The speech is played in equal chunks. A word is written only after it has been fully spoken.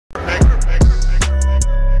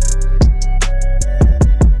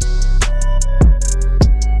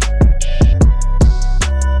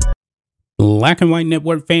Black and White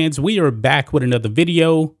Network fans, we are back with another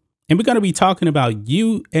video, and we're going to be talking about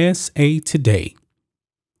USA Today.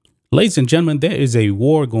 Ladies and gentlemen, there is a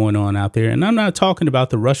war going on out there, and I'm not talking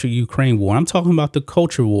about the Russia-Ukraine war. I'm talking about the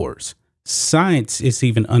culture wars. Science is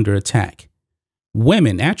even under attack.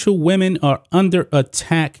 Women, actual women, are under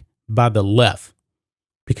attack by the left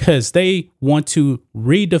because they want to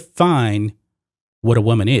redefine what a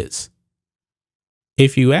woman is.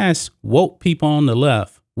 If you ask woke people on the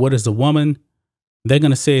left, what is a woman? They're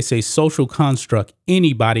going to say it's a social construct.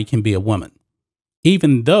 Anybody can be a woman,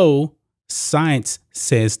 even though science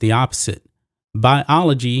says the opposite.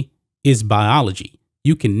 Biology is biology.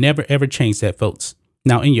 You can never, ever change that, folks.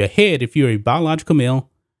 Now, in your head, if you're a biological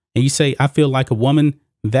male and you say, I feel like a woman,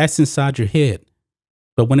 that's inside your head.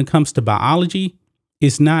 But when it comes to biology,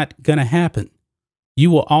 it's not going to happen.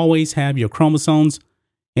 You will always have your chromosomes,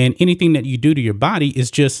 and anything that you do to your body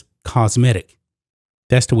is just cosmetic.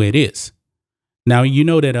 That's the way it is. Now, you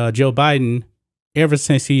know that Joe Biden, ever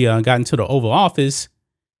since he got into the Oval Office,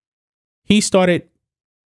 he started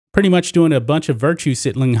pretty much doing a bunch of virtue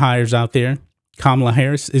signaling hires out there. Kamala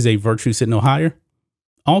Harris is a virtue signal hire.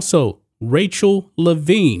 Also, Rachel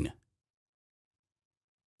Levine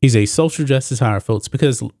is a social justice hire, folks,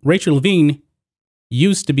 because Rachel Levine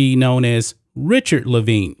used to be known as Richard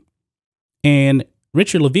Levine. And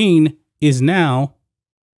Richard Levine is now,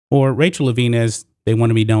 or Rachel Levine as they want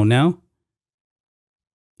to be known now,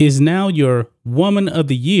 is now your Woman of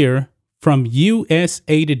the Year from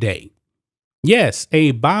USA Today. Yes,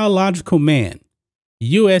 a biological man,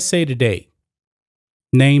 USA Today,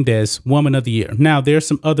 named as Woman of the Year. Now, there's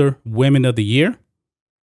some other Women of the Year,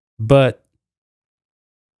 but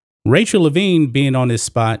Rachel Levine being on this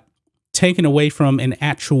spot, taken away from an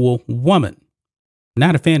actual woman.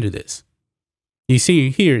 Not a fan of this. You see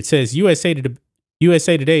here, it says USA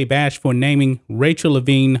Today bashed for naming Rachel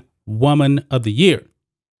Levine Woman of the Year.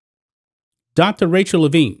 Dr. Rachel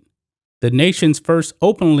Levine, the nation's first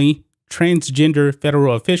openly transgender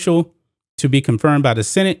federal official to be confirmed by the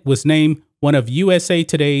Senate, was named one of USA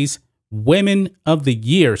Today's Women of the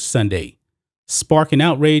Year Sunday, sparking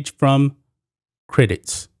outrage from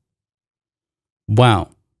critics. Wow.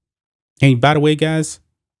 And by the way, guys,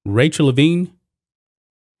 Rachel Levine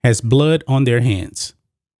has blood on their hands.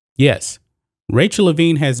 Yes, Rachel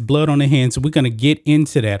Levine has blood on her hands. We're going to get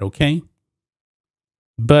into that, okay?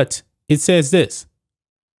 But it says this,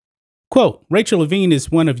 quote, Rachel Levine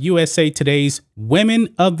is one of USA Today's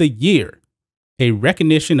Women of the Year, a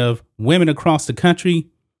recognition of women across the country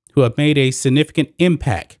who have made a significant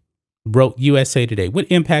impact, wrote USA Today.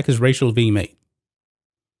 What impact has Rachel Levine made?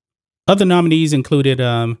 Other nominees included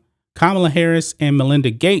Kamala Harris and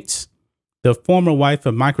Melinda Gates, the former wife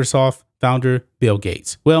of Microsoft founder Bill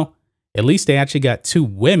Gates. Well, at least they actually got two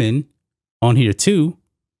women on here too.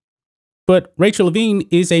 But Rachel Levine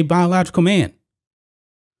is a biological man.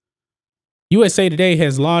 USA Today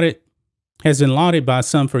has been lauded by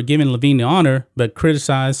some for giving Levine the honor, but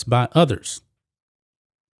criticized by others.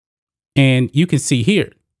 And you can see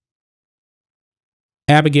here,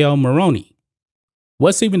 Abigail Maroney.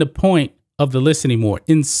 What's even the point of the list anymore?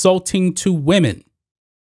 Insulting to women.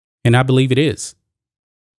 And I believe it is.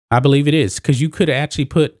 I believe it is, because you could actually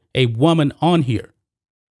put a woman on here.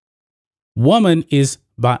 Woman is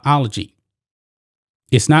biology.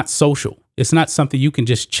 It's not social. It's not something you can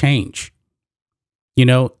just change. You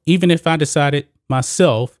know, even if I decided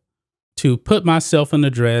myself to put myself in a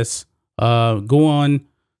dress, go on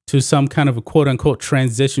to some kind of a quote unquote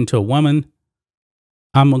transition to a woman,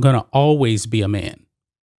 I'm going to always be a man.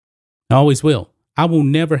 I always will. I will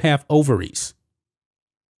never have ovaries.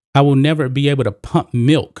 I will never be able to pump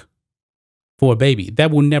milk for a baby.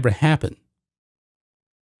 That will never happen.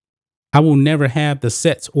 I will never have the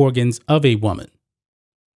sex organs of a woman.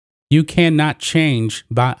 You cannot change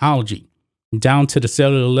biology down to the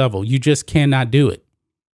cellular level. You just cannot do it.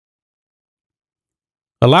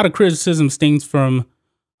 A lot of criticism stems from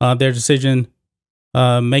their decision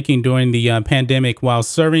making during the pandemic while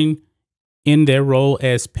serving in their role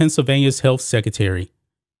as Pennsylvania's health secretary.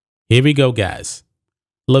 Here we go, guys.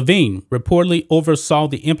 Levine reportedly oversaw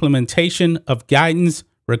the implementation of guidance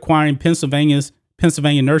requiring Pennsylvania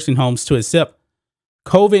nursing homes to accept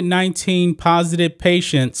COVID-19 positive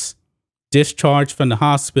patients discharged from the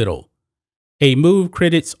hospital, a move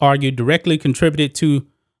critics argue directly contributed to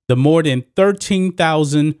the more than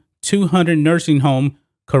 13,200 nursing home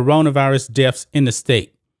coronavirus deaths in the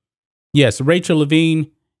state. Yes, Rachel Levine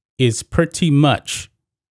is pretty much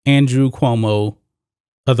Andrew Cuomo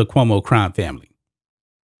of the Cuomo crime family.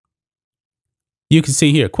 You can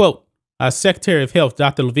see here, quote, our Secretary of Health,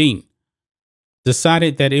 Dr. Levine,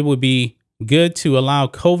 decided that it would be good to allow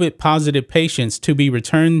COVID positive patients to be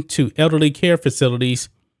returned to elderly care facilities.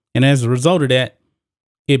 And as a result of that,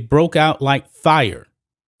 it broke out like fire,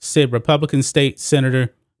 said Republican State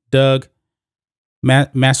Senator Doug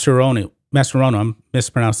Mastriano. I'm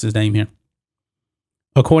mispronounced his name here.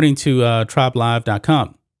 According to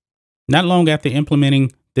TribeLive.com. Not long after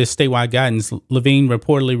implementing this statewide guidance, Levine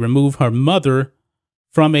reportedly removed her mother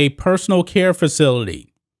from a personal care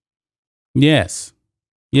facility. Yes.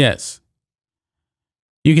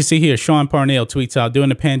 You can see here, Sean Parnell tweets out, during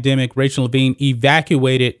the pandemic, Rachel Levine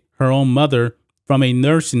evacuated her own mother from a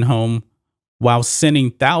nursing home while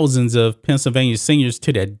sending thousands of Pennsylvania seniors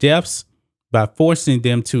to their deaths by forcing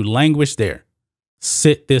them to languish there.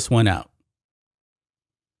 Sit this one out.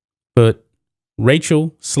 But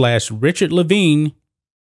Rachel/Richard Levine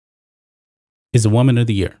is a woman of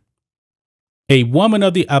the year. A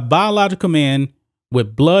biological man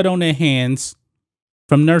with blood on their hands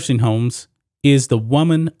from nursing homes is the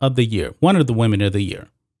woman of the year. One of the women of the year.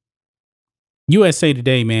 USA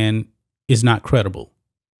Today, man, is not credible.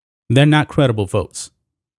 They're not credible, folks.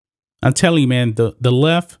 I'm telling you, man, the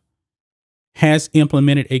left has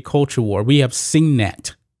implemented a culture war. We have seen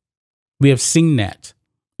that.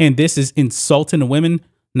 And this is insulting the women.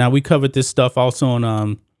 Now, we covered this stuff also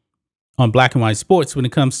on Black and White Sports when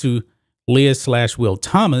it comes to Leah/Will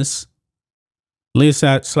Thomas.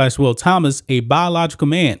 Leah/Will Thomas, a biological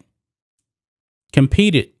man,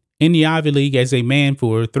 competed in the Ivy League as a man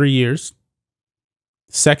for 3 years.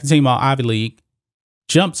 Second team all Ivy League,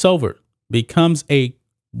 jumps over, becomes a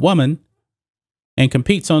woman, and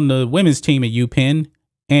competes on the women's team at UPenn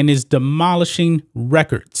and is demolishing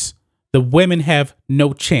records. The women have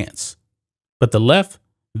no chance. But the left,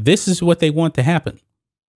 this is what they want to happen.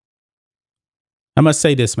 I must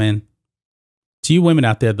say this, man. To you women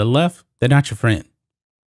out there, the left, they're not your friend.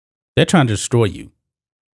 They're trying to destroy you.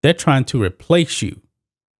 They're trying to replace you.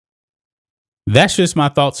 That's just my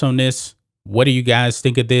thoughts on this. What do you guys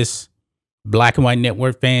think of this? Black and White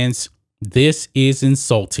Network fans, this is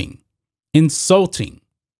insulting. Insulting.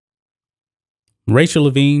 Rachel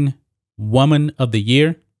Levine, woman of the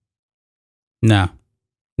year? Nah,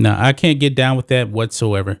 I can't get down with that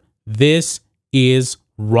whatsoever. This is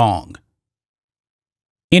wrong.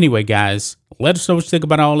 Anyway, guys, let us know what you think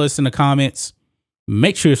about all this in the comments.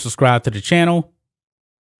 Make sure you subscribe to the channel,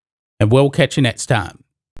 and we'll catch you next time.